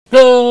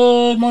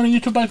Good morning,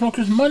 YouTube Bike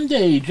Smokers.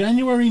 Monday,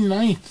 January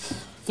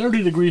 9th.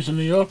 30 degrees in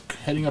New York,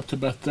 heading up to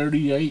about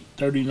 38,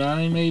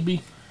 39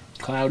 maybe.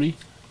 Cloudy.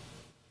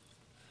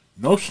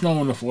 No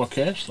snow in the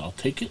forecast. I'll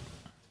take it.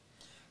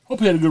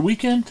 Hope you had a good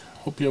weekend.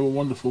 Hope you have a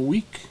wonderful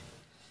week.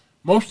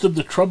 Most of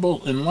the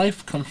trouble in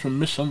life comes from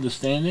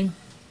misunderstanding.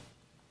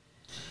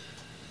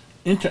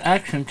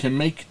 Interaction can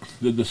make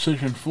the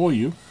decision for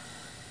you.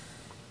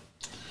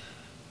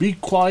 Be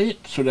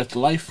quiet so that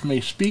life may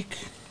speak.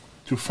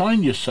 To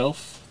find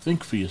yourself,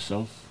 think for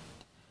yourself.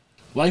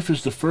 Life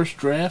is the first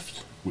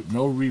draft with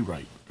no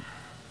rewrite.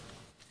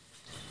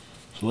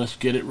 So let's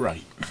get it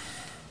right.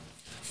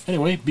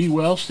 Anyway, be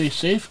well, stay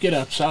safe, get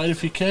outside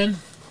if you can.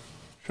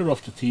 Shut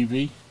off the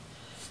TV.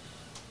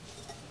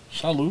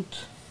 Salute.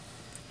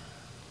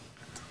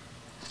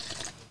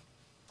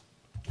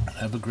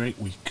 Have a great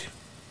week.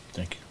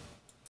 Thank you.